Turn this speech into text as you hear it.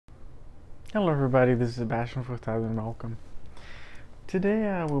Hello everybody, this is Sebastian Furtado and welcome.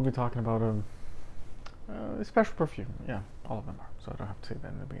 Today we'll be talking about a special perfume. Yeah, all of them are, so I don't have to say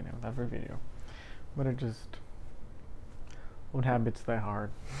that in the beginning of every video. But old habits die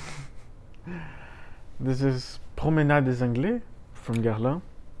hard. This is Promenade des Anglais from Guerlain.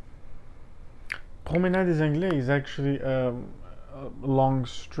 Promenade des Anglais is actually a long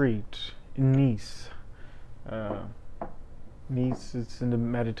street in Nice. Nice, it's in the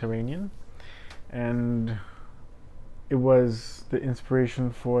Mediterranean. And it was the inspiration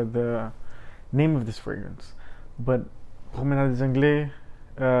for the name of this fragrance. But Promenade des Anglais,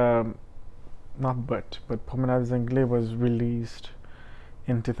 but Promenade des Anglais was released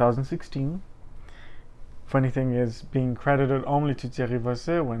in 2016. Funny thing is, being credited only to Thierry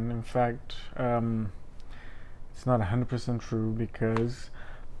Vosset, when in fact it's not 100% true, because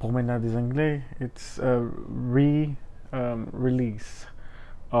Promenade des Anglais, it's a release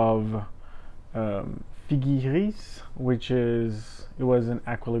of Figuiris, it was an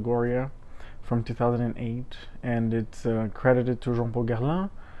Aqualegoria from 2008, and it's credited to Jean-Paul Guerlain,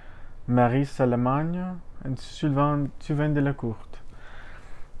 Marie Salamagne, and Sylvain Delacourte.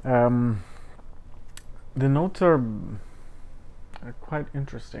 The notes are quite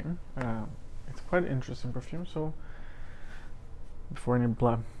interesting. It's quite an interesting perfume. So, before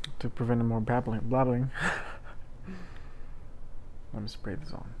to prevent any more blabbling, let me spray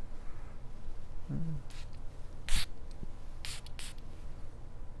this on.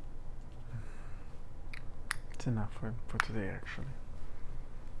 It's enough for today, actually.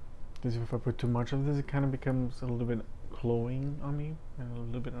 Because if I put too much of this, it kind of becomes a little bit cloying on me and a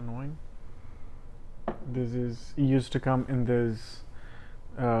little bit annoying. It used to come in this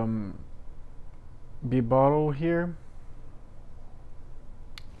big bottle here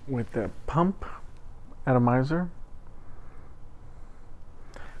with the pump atomizer,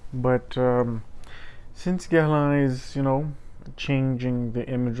 but since Guerlain is, changing the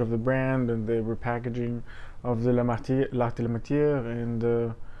image of the brand and the repackaging of the L'Art et la Matière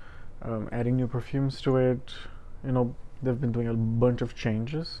and adding new perfumes to it, they've been doing a bunch of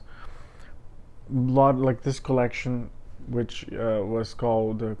changes. Like this collection, which was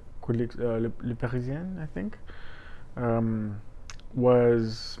called Le Parisien, I think,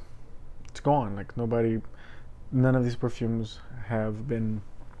 it's gone. Like none of these perfumes have been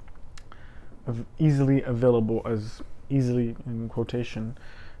easily available, as easily in quotation,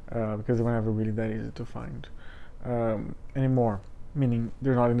 because they were never really that easy to find anymore, meaning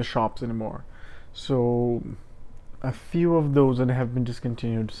they're not in the shops anymore. So a few of those that have been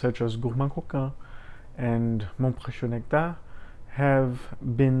discontinued, such as Gourmand Coquin and Mon Précieux Nectar, have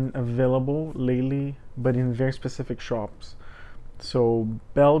been available lately, but in very specific shops. So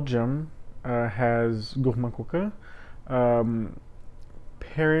Belgium has Gourmand Coquin.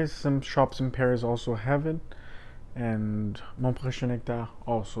 Paris, some shops in Paris also have it, and Mon Précieux Nectar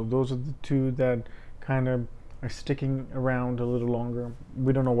also. Those are the two that kind of are sticking around a little longer.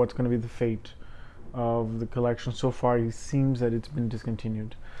 We don't know what's going to be the fate of the collection. So far it seems that it's been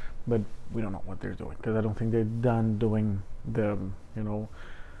discontinued, but we don't know what they're doing, because I don't think they're done doing the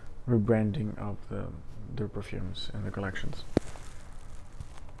rebranding of their perfumes and the collections.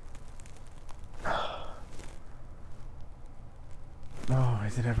 Oh,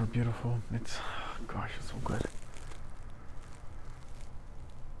 is it ever beautiful? Gosh, it's so good.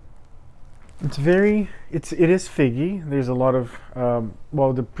 It is figgy. There's a lot of,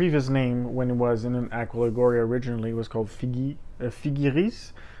 the previous name, when it was in an Aqualegoria originally, was called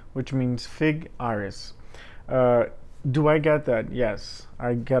Figuiris, which means fig iris. Do I get that? Yes,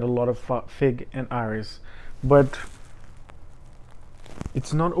 I get a lot of fig and iris, but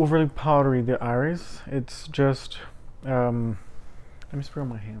it's not overly powdery, the iris. It's just, let me spray on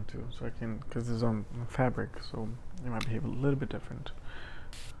my hand too, so I can, because it's on fabric, so it might behave a little bit different.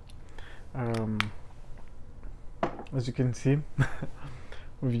 As you can see,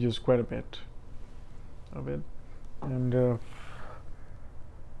 we've used quite a bit of it, and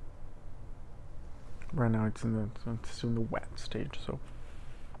right now it's in the wet stage, so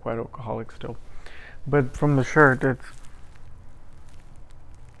quite alcoholic still. But from the shirt,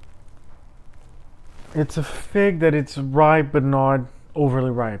 it's a fig that it's ripe but not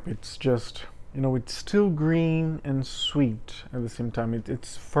overly ripe. It's just, it's still green and sweet at the same time.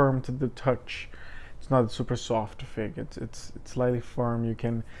 It's firm to the touch. It's not a super soft fig. It's slightly firm. You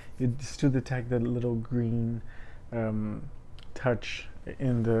still detect that little green touch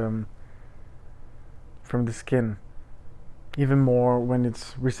from the skin. Even more when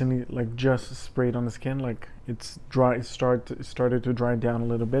it's recently just sprayed on the skin, like it's dry. It started to dry down a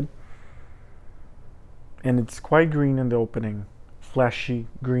little bit, and it's quite green in the opening fleshy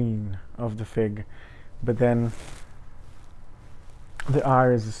green of the fig, but then the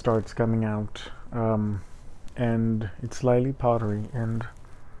iris starts coming out, and it's slightly powdery, and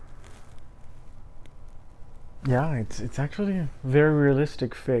yeah, it's actually a very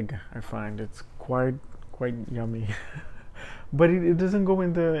realistic fig. I find it's quite yummy, but it doesn't go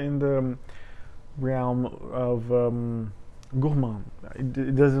in the realm of gourmand.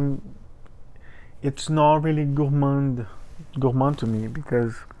 It doesn't. It's not really gourmand to me,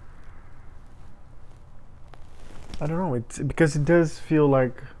 because I don't know. It's because it does feel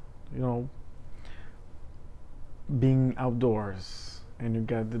like, you know, being outdoors, and you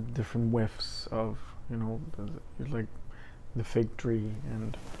get the different whiffs of, you know, like the fig tree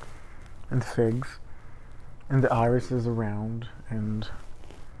and figs, and the irises around, and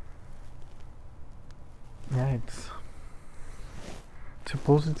yeah, it's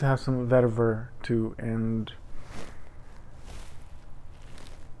supposed to have some vetiver too, and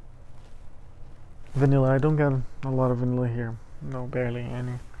vanilla. I don't get a lot of vanilla here. No, barely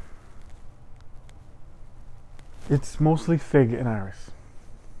any. It's mostly fig and iris.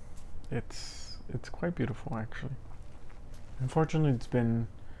 It's quite beautiful, actually. Unfortunately, it's been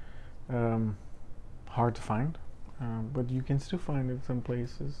hard to find, but you can still find it some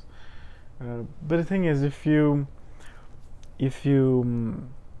places. But the thing is, if you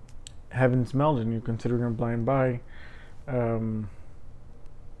haven't smelled it and you're considering a blind buy, I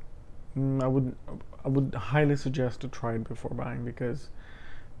would highly suggest to try it before buying, because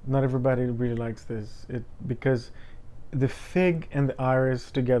not everybody really likes this. Because the fig and the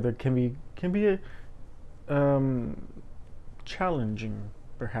iris together can be challenging,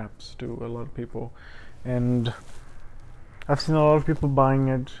 perhaps, to a lot of people, and I've seen a lot of people buying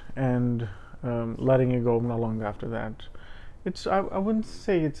it and letting it go not long after that. I wouldn't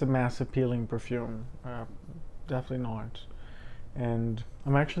say it's a mass appealing perfume, definitely not. And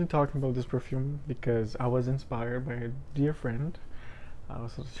I'm actually talking about this perfume because I was inspired by a dear friend.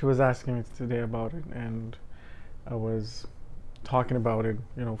 She was asking me today about it, and I was talking about it,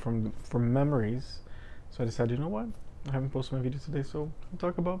 you know, from memories. So I decided, you know what, I haven't posted my video today, so I'll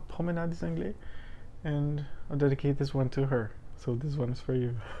talk about Promenade des Anglais, and I'll dedicate this one to her. So this one is for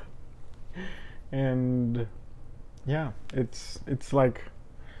you. And yeah, it's like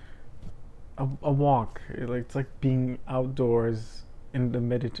a walk. It's like being outdoors in the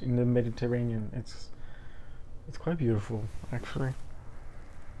Mediterranean. It's quite beautiful, actually.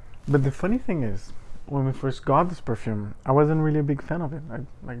 But the funny thing is, when we first got this perfume, I wasn't really a big fan of it.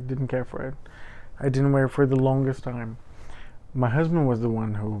 I didn't care for it. I didn't wear it for the longest time. My husband was the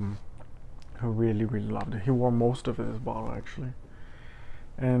one who really loved it. He wore most of this bottle, actually,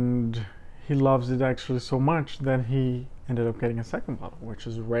 and he loves it actually so much that he ended up getting a second bottle, which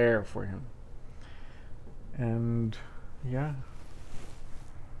is rare for him. And yeah,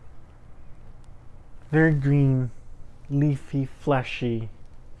 very green, leafy, fleshy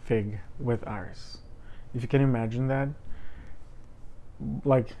fig with iris. If you can imagine that,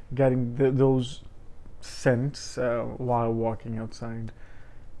 like getting those scents while walking outside,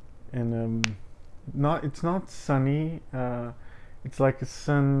 and it's not sunny. It's like a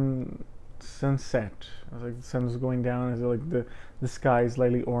sunset. It's like the sun is going down. It's like the sky is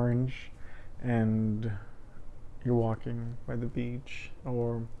slightly orange, and you're walking by the beach,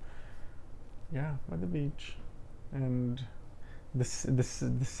 or yeah, by the beach, and the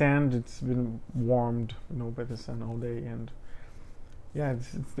sand, it's been warmed, you know, by the sun all day, and yeah,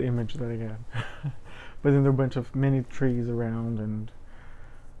 it's the image that I get. But then there are a bunch of many trees around, and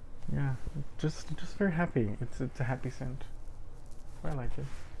yeah, just very happy. It's a happy scent. I like it.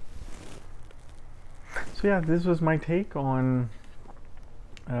 So yeah, this was my take on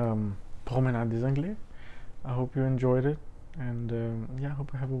Promenade des Anglais. I hope you enjoyed it, and yeah, I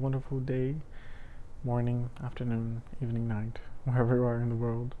hope you have a wonderful day, morning, afternoon, evening, night, wherever you are in the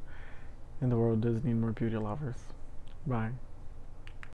world. And the world does need more beauty lovers. Bye.